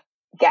have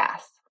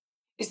gas?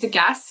 Is the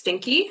gas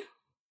stinky?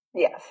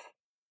 Yes.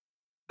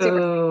 Super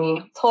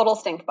stinky. Total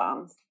stink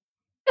bombs.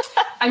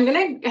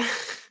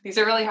 These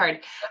are really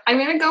hard. I'm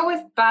going to go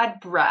with bad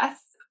breath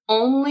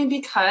only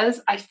because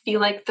I feel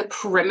like the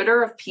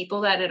perimeter of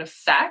people that it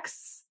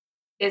affects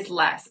is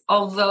less.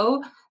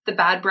 Although the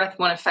bad breath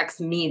one affects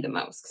me the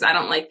most because I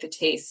don't like the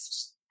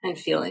taste and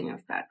feeling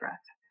of bad breath.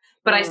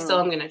 But I still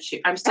am going to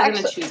choose. I'm still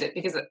going to choose it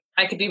because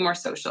I could be more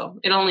social.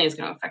 It only is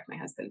going to affect my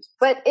husband.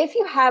 But if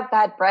you have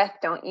bad breath,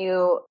 don't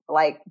you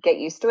like get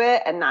used to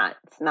it and not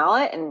smell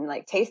it and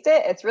like taste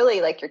it? It's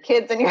really like your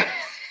kids and your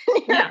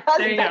husband.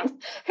 There you go.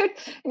 And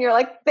you're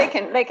like, they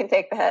can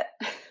take the hit.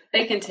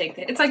 They can take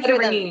it. It's like you're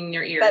ringing in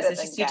your ears.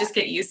 It's just, you just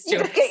get used to it.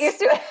 Just get used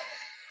to it.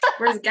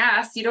 Whereas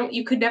gas,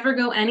 you could never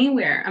go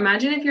anywhere.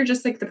 Imagine if you're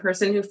just like the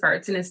person who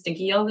farts and is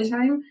stinky all the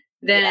time.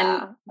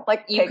 Then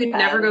like you could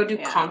never go do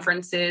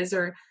conferences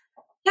or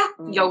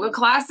yoga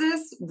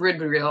classes would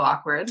be real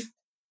awkward.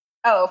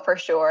 Oh, for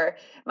sure.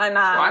 My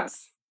mom.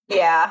 Squats?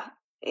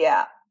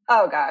 Yeah.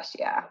 Oh gosh,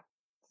 yeah.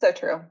 So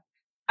true.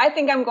 I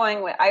think I'm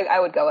going with. I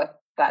would go with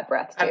bad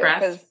breath too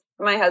because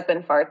my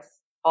husband farts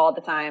all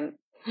the time,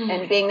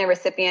 and being the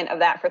recipient of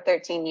that for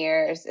 13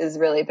 years has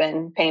really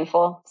been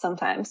painful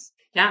sometimes.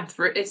 Yeah,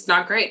 it's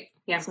not great.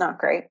 Yeah, it's not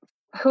great.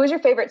 Who is your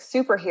favorite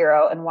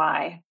superhero and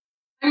why?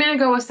 I'm gonna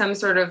go with some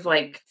sort of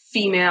like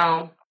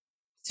female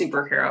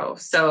superhero.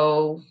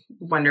 So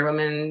Wonder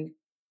Woman,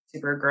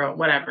 Supergirl,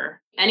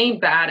 whatever. Any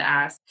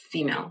badass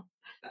female.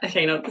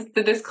 Okay, no,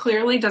 this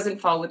clearly doesn't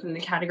fall within the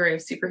category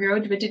of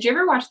superhero, but did you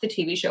ever watch the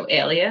TV show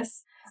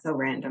Alias? So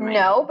random. Right?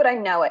 No, but I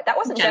know it. That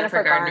wasn't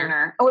Jennifer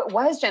Garner. Oh, it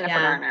was Jennifer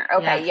Garner.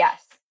 Okay,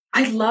 yes.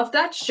 I love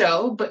that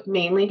show, but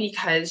mainly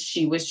because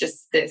she was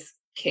just this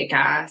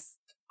kick-ass,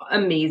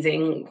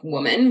 amazing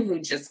woman who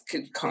just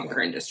could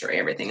conquer and destroy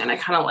everything. And I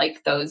kind of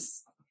like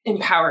those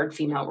empowered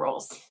female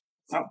roles.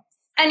 So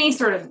any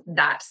sort of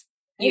that.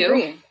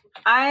 You?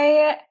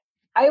 I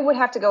would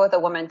have to go with a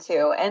woman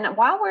too. And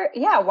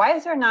why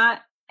is there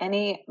not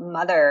any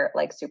mother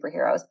like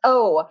superheroes?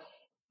 Oh,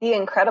 The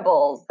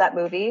Incredibles, that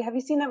movie. Have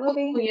you seen that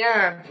movie? Oh,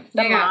 yeah.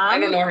 The mom. I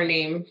don't know her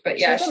name, but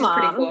yeah, she's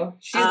pretty cool.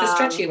 She's the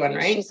stretchy one,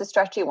 right? She's the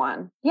stretchy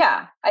one.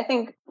 Yeah. I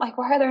think like,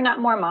 why are there not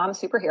more mom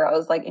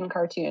superheroes like in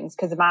cartoons?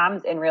 Because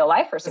moms in real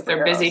life are superheroes.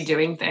 They're busy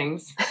doing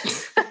things.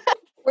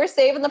 We're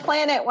saving the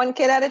planet one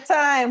kid at a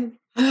time.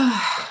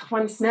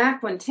 One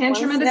snack, one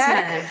tantrum at a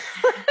time.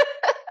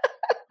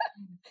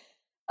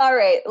 All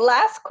right.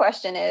 Last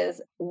question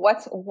is,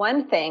 what's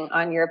one thing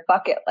on your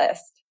bucket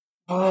list?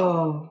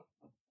 Oh,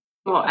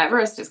 well,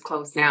 Everest is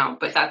closed now,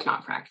 but that's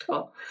not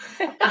practical.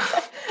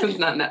 It's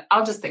not.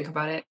 I'll just think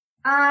about it.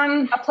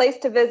 A place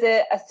to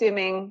visit,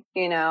 assuming,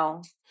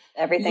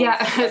 everything.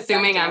 Yeah,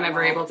 assuming I'm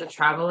ever able to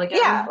travel again.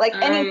 Yeah, like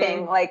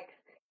anything. Like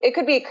it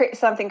could be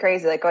something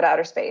crazy, like go to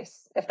outer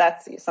space, if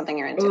that's something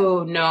you're into.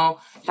 Oh, no.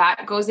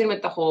 That goes in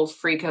with the whole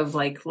freak of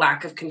like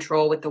lack of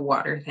control with the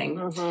water thing.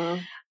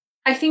 Mm-hmm.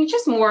 I think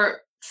just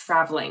more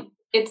traveling.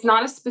 It's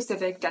not a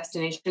specific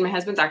destination. My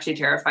husband's actually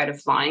terrified of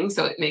flying,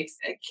 so it makes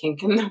a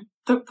kink in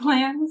the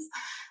plans.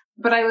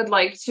 But I would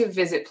like to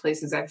visit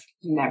places I've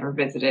never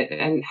visited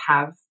and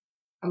have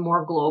a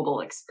more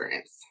global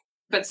experience.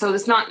 But so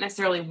it's not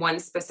necessarily one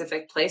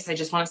specific place. I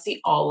just want to see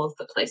all of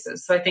the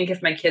places. So I think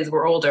if my kids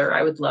were older,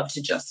 I would love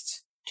to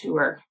just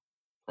tour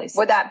places.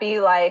 Would that be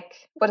like,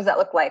 what does that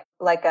look like?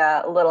 Like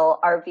a little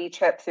RV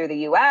trip through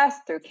the US,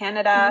 through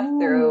Canada,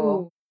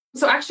 through...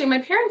 So actually my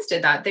parents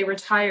did that. They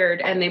retired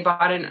and they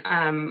bought an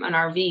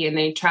RV and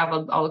they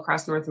traveled all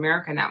across North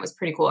America, and that was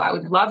pretty cool. I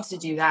would love to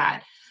do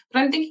that. But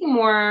I'm thinking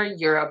more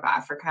Europe,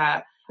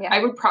 Africa. Yeah. I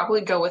would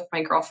probably go with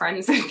my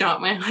girlfriends and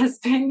not my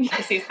husband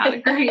because he's not a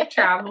great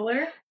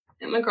traveler.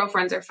 And my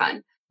girlfriends are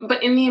fun.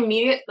 But in the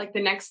immediate, like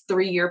the next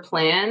 3-year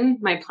plan,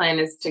 my plan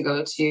is to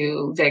go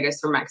to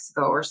Vegas or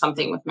Mexico or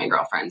something with my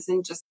girlfriends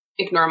and just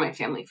ignore my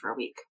family for a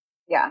week.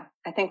 Yeah,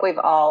 I think we've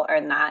all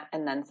earned that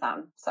and then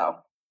some. So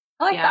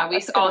I like that.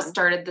 We all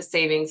started the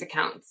savings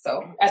account.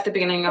 So at the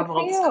beginning of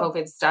all this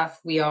COVID stuff,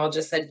 we all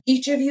just said,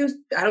 each of you,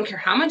 I don't care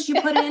how much you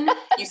put in,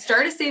 you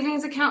start a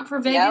savings account for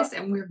Vegas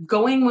and we're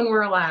going when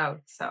we're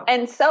allowed.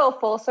 And so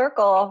full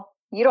circle,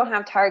 you don't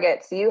have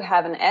Target, so you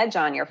have an edge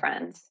on your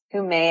friends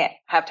who may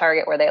have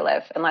Target where they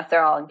live, unless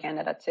they're all in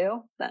Canada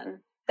too.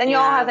 Then you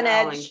all have an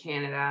edge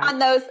on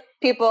those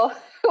people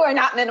who are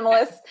not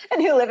minimalists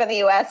and who live in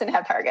the US and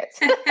have Targets.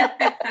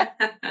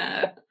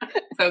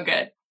 So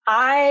good.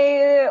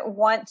 I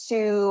want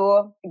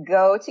to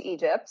go to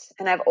Egypt,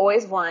 and I've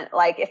always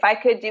like, if I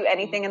could do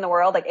anything in the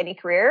world, like any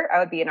career, I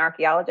would be an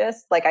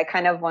archaeologist. Like, I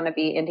kind of want to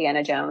be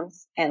Indiana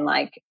Jones and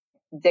like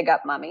dig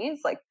up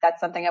mummies. Like,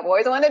 that's something I've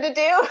always wanted to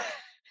do.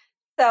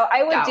 So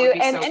I would That do, would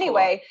be and so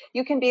anyway,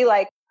 you can be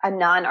like a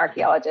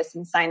non-archaeologist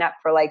and sign up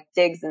for like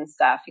digs and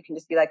stuff. You can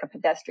just be like a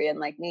pedestrian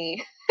like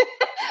me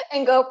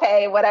and go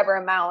pay whatever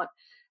amount.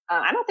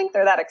 I don't think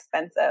they're that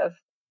expensive.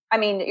 I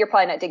mean, you're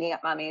probably not digging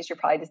up mummies. You're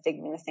probably just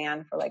digging in the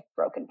sand for like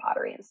broken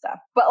pottery and stuff.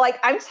 But like,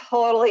 I'm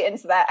totally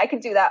into that. I could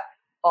do that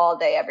all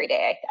day, every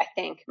day. I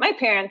think my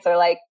parents are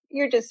like,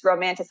 you're just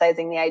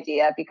romanticizing the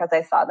idea because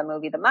I saw the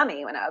movie The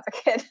Mummy when I was a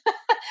kid.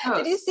 Oh,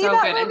 did you see so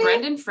that good. movie? And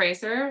Brendan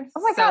Fraser.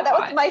 Oh my so God, that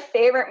hot. was my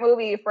favorite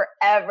movie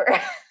forever.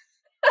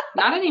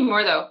 Not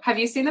anymore though. Have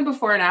you seen the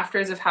before and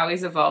afters of how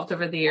he's evolved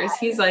over the years?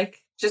 He's like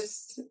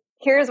just.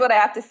 Here's what I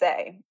have to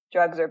say: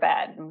 drugs are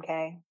bad.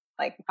 Okay,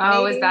 like.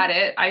 Oh, maybe, is that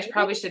it? I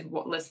probably should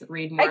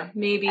read more.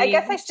 Maybe. I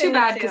guess I it's too shouldn't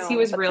bad because he assume,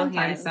 was but real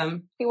sometimes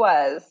handsome. He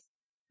was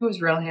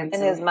real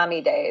handsome in his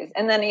mummy days,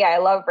 and then I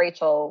love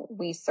Rachel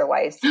Weisz or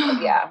Weiss.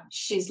 But yeah,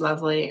 she's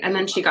lovely. And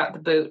then she got the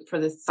boot for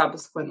the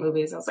subsequent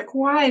movies. I was like,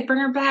 why? Bring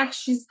her back.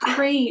 She's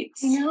great.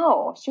 I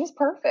know, she was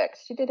perfect.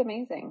 She did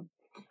amazing.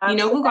 You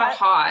know who got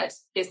hot?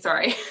 Is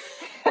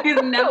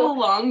Neville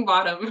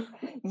Longbottom.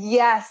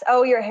 Yes.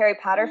 Oh, you're a Harry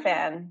Potter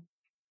fan.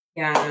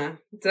 Yeah.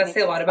 Does that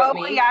say a lot about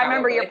me? Oh yeah, I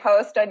remember your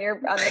post on the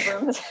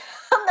brooms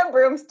on the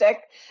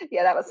broomstick.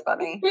 Yeah, that was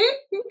funny.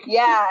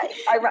 Yeah,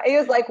 it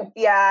was like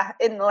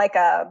in like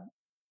a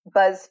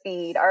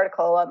BuzzFeed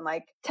article on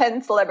like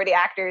 10 celebrity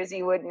actors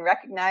you wouldn't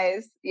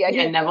recognize. Yeah,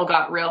 Neville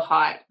got real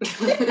hot.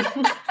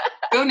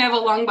 Go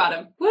Neville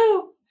Longbottom.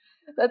 Woo!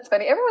 That's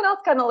funny. Everyone else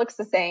kind of looks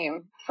the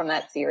same from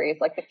that series,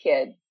 like the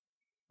kids.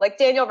 Like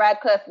Daniel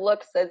Radcliffe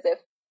looks as if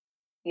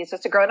he's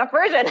just a grown-up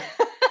version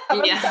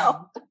of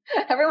himself.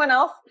 Everyone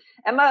else,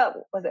 Emma,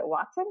 was it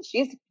Watson?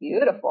 She's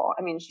beautiful.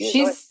 I mean,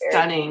 she's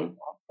stunning.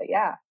 But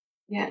yeah.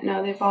 Yeah,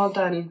 no, they've all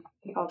done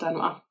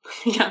well.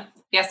 Yeah.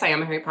 Yes, I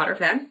am a Harry Potter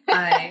fan.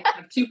 I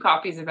have 2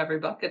 copies of every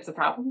book. It's a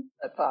problem.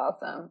 That's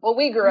awesome. Well,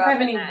 we grew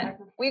up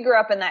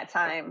in that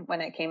time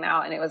when it came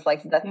out, and it was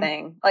like the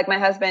thing. Like my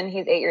husband,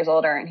 he's 8 years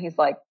older, and he's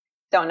like,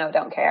 don't know,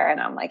 don't care. And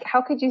I'm like,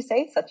 how could you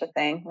say such a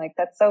thing? Like,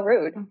 that's so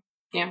rude.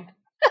 Yeah.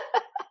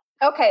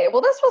 Okay.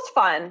 Well, this was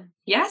fun.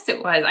 Yes,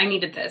 it was. I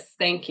needed this.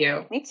 Thank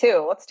you. Me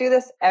too. Let's do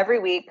this every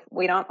week.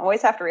 We don't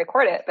always have to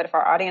record it, but if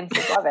our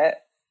audiences love it,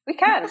 we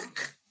can.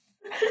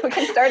 We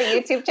can start a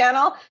YouTube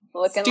channel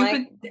looking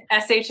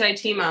Stupid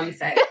SHIT mom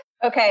say.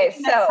 Okay,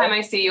 Next time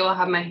I see you, I'll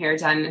have my hair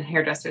done and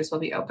hairdressers will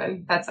be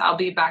open. I'll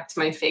be back to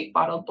my fake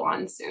bottled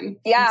blonde soon.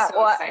 Yeah, I'm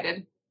so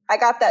excited. I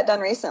got that done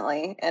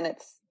recently, and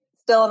it's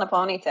still in a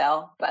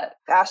ponytail. But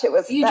gosh,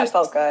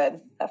 felt good.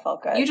 That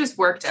felt good. You just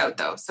worked out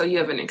though, so you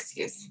have an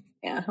excuse.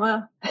 Yeah.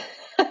 Well.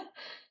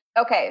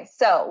 Okay,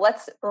 so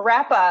let's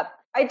wrap up.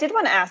 I did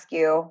want to ask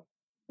you,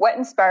 what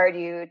inspired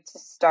you to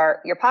start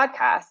your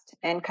podcast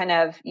and kind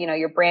of,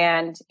 your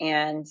brand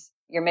and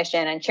your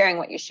mission and sharing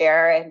what you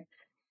share, and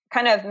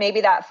kind of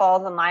maybe that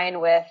falls in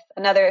line with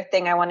another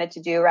thing I wanted to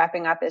do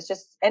wrapping up is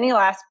just any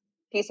last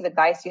piece of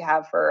advice you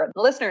have for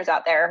the listeners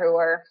out there who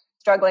are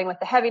struggling with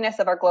the heaviness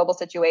of our global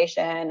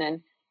situation.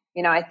 And,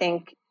 I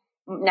think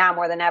now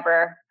more than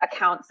ever,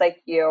 accounts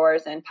like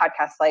yours and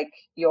podcasts like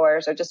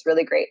yours are just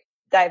really great.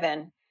 Dive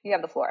in. You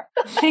have the floor.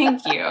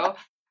 Thank you.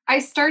 I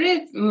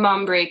started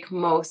Mom Break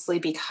mostly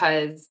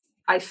because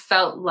I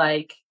felt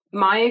like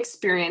my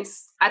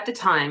experience at the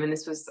time, and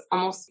this was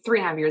almost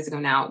 3.5 years ago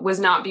now, was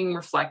not being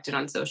reflected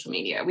on social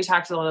media. We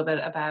talked a little bit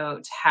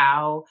about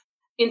how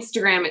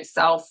Instagram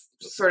itself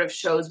sort of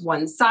shows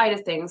one side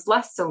of things,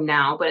 less so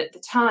now. But at the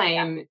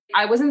time,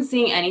 I wasn't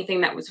seeing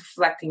anything that was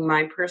reflecting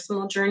my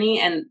personal journey.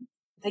 And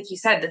like you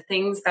said, the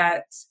things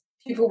that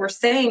people were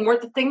saying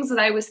weren't the things that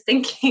I was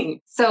thinking.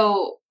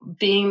 So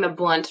being the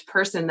blunt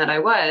person that I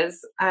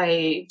was,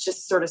 I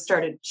just sort of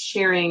started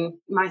sharing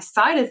my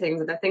side of things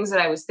and the things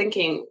that I was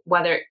thinking,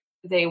 whether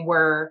they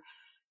were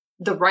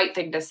the right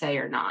thing to say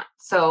or not.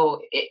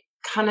 So it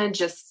kind of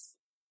just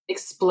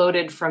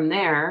exploded from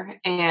there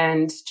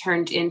and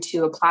turned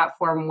into a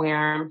platform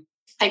where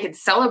I could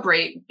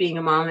celebrate being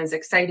a mom as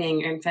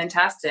exciting and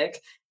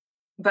fantastic,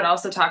 but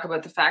also talk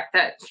about the fact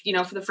that,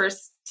 for the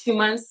first 2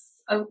 months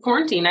of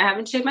quarantine, I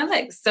haven't shaved my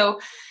legs. So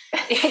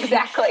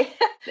exactly.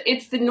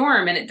 It's the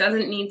norm, and it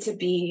doesn't need to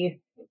be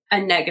a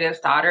negative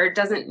thought, or it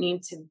doesn't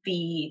need to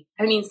be,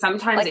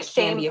 sometimes like it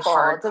can be a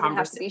hard conversation. It doesn't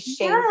have to be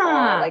shameful.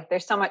 Yeah. Like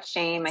there's so much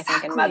shame, I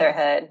think, in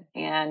motherhood.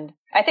 And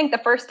I think the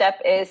first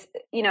step is,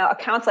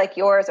 accounts like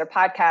yours or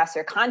podcasts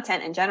or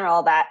content in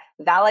general that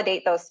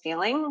validate those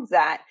feelings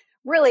that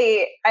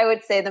really, I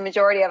would say the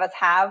majority of us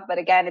have. But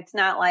again, it's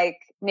not like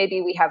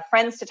maybe we have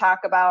friends to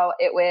talk about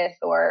it with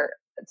or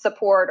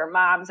support or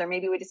moms, or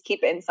maybe we just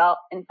keep it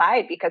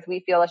inside because we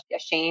feel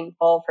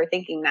shameful for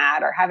thinking that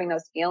or having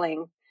those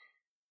feelings.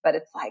 But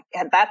it's like,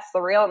 that's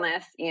the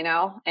realness,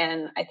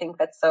 and I think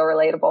that's so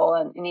relatable,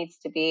 and it needs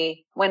to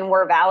be when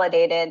we're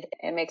validated,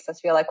 it makes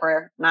us feel like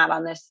we're not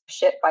on this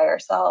shit by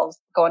ourselves,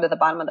 going to the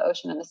bottom of the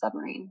ocean in a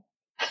submarine.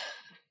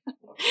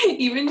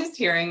 Even just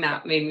hearing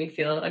that made me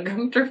feel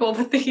uncomfortable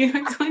with the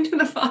going to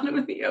the bottom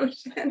of the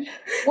ocean.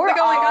 Oh my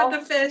God,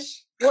 the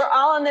fish. We're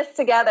all in this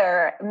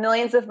together.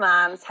 Millions of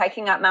moms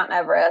hiking up Mount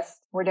Everest.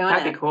 We're doing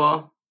That'd be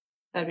cool.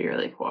 That'd be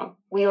really cool.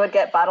 We would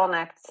get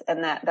bottlenecked,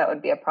 and that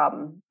would be a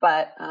problem.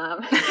 But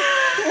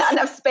not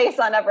enough space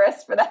on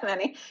Everest for that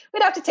many.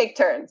 We'd have to take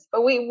turns,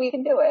 but we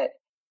can do it.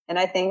 And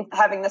I think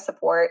having the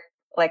support,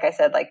 like I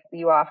said, like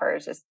you offer,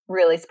 is just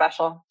really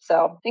special.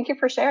 So thank you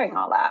for sharing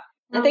all that.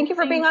 And thank you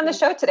for being on the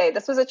show today.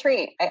 This was a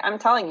treat. I'm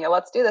telling you,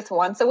 let's do this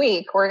once a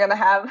week. We're going to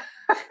have...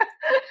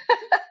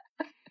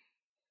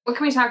 What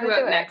can we talk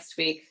about next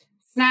week?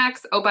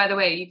 Snacks. Oh, by the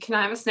way, can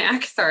I have a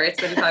snack? Sorry, it's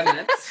been 5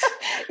 minutes.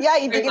 Yeah,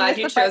 you did. I'm glad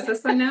you chose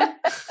this one now.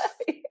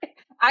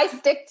 I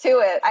stick to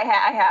it. I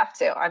have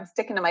to. I'm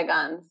sticking to my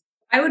guns.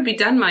 I would be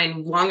done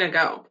mine long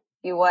ago.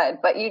 You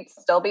would, but you'd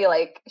still be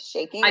like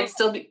shaking. I'd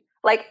still be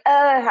like,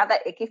 have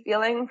that icky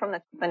feeling from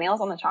the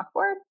nails on the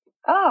chalkboard.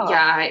 Oh,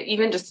 yeah.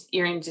 Even just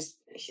earring.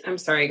 I'm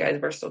sorry, guys.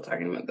 We're still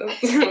talking about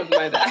this.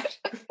 My bad.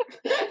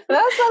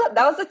 That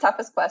was the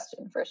toughest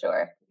question for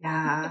sure.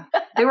 Yeah,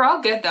 they were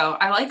all good though.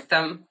 I like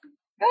them.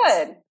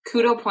 Good.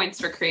 Kudo points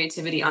for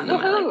creativity on them.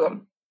 Woo-hoo. I like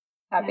them.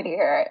 Happy to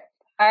hear it.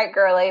 All right,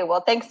 girly.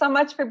 Well, thanks so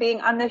much for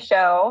being on the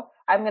show.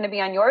 I'm going to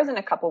be on yours in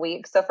a couple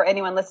weeks. So for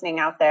anyone listening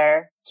out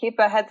there, keep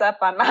a heads up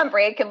on Mom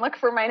Break and look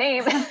for my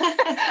name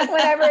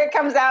whenever it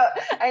comes out.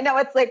 I know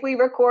it's like we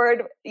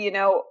record,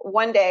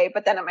 one day,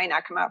 but then it might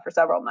not come out for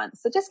several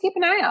months. So just keep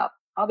an eye out.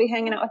 I'll be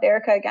hanging out with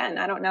Erica again.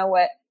 I don't know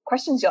what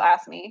questions you'll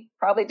ask me,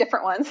 probably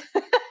different ones,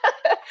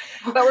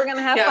 but we're going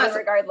to have fun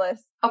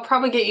regardless. I'll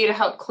probably get you to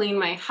help clean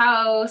my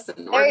house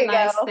and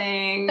organize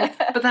things,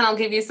 but then I'll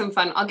give you some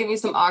fun. I'll give you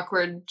some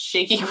awkward,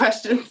 shaky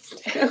questions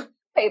too.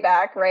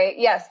 Payback, right?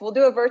 Yes, we'll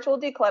do a virtual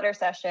declutter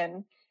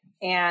session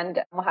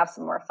and we'll have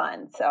some more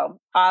fun. So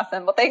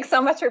awesome. Well, thanks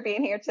so much for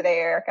being here today,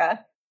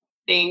 Erica.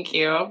 Thank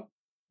you.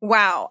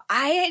 Wow.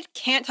 I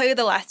can't tell you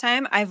the last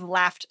time I've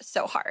laughed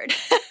so hard.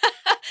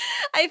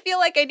 I feel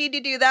like I need to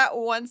do that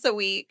once a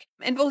week.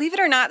 And believe it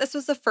or not, this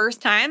was the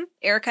first time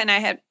Erica and I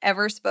had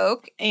ever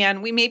spoke.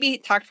 And we maybe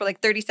talked for like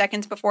 30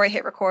 seconds before I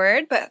hit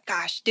record. But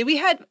gosh, did we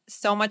had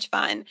so much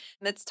fun.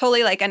 That's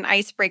totally like an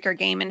icebreaker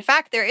game. In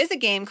fact, there is a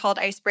game called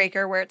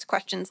Icebreaker where it's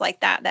questions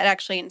like that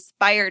actually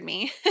inspired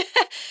me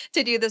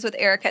to do this with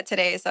Erica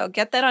today. So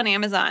get that on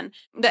Amazon.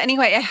 But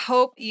anyway, I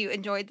hope you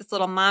enjoyed this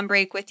little mom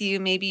break with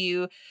you. Maybe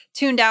you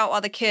tuned out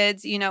while the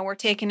kids, were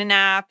taking a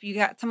nap. You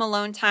got some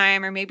alone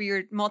time, or maybe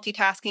you're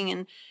multitasking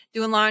and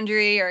doing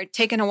laundry or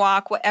taking a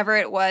walk, whatever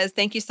it was.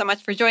 Thank you so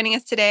much for joining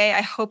us today. I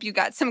hope you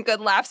got some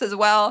good laughs as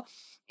well.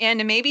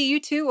 And maybe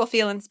you too will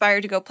feel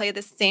inspired to go play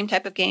this same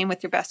type of game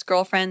with your best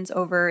girlfriends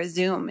over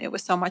Zoom. It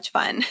was so much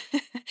fun.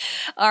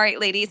 All right,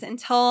 ladies,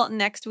 until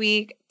next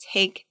week,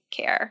 take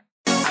care.